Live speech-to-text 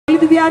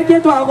τη διάρκεια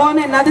του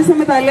αγώνα ενάντια στα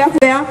μεταλλεία,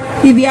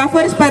 οι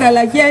διάφορες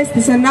παραλλαγές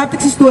της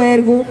ανάπτυξης του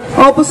έργου,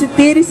 όπως η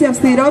τήρηση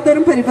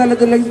αυστηρότερων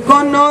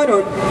περιβαλλοντολογικών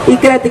όρων, η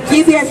κρατική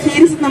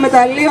διαχείριση των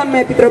μεταλλείων με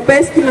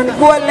επιτροπές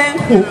κοινωνικού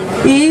ελέγχου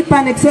ή η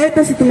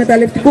πανεξέταση του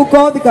μεταλλευτικού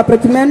κώδικα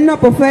προκειμένου να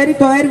αποφέρει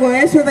το έργο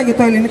έσοδα για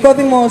το ελληνικό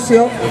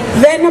δημόσιο,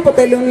 δεν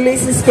αποτελούν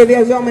λύση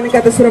σχεδιαζόμενη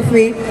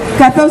καταστροφή,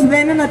 καθώς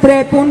δεν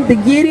ανατρέπουν την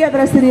κύρια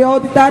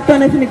δραστηριότητα των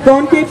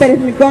εθνικών και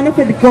υπερεθνικών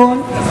αφεντικών,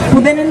 που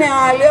δεν είναι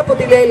άλλη από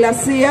τη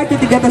λαιλασία και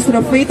την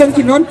καταστροφή των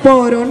κοινών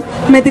πόρων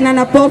με την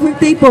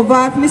αναπόφευκτη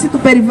υποβάθμιση του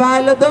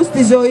περιβάλλοντος,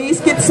 της ζωής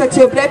και της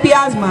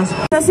αξιοπρέπειάς μας.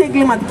 Στην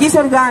εγκληματικής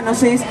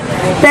οργάνωσης,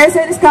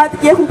 4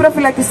 κάτοικοι έχουν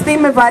προφυλακιστεί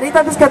με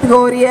βαρύτατες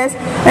κατηγορίες,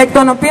 εκ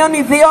των οποίων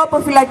οι 2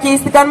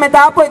 αποφυλακίστηκαν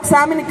μετά από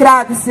εξάμηνη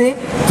κράτηση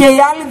και οι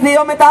άλλοι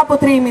 2 μετά από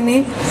τρίμηνη.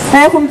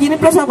 Έχουν γίνει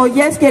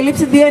προσαγωγές και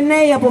λήψη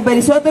DNA από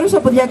περισσότερους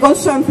από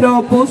 200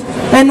 ανθρώπους,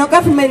 ενώ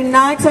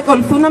καθημερινά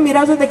εξακολουθούν να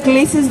μοιράζονται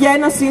κλήσεις για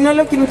ένα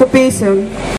σύνολο κινητοποιήσεων.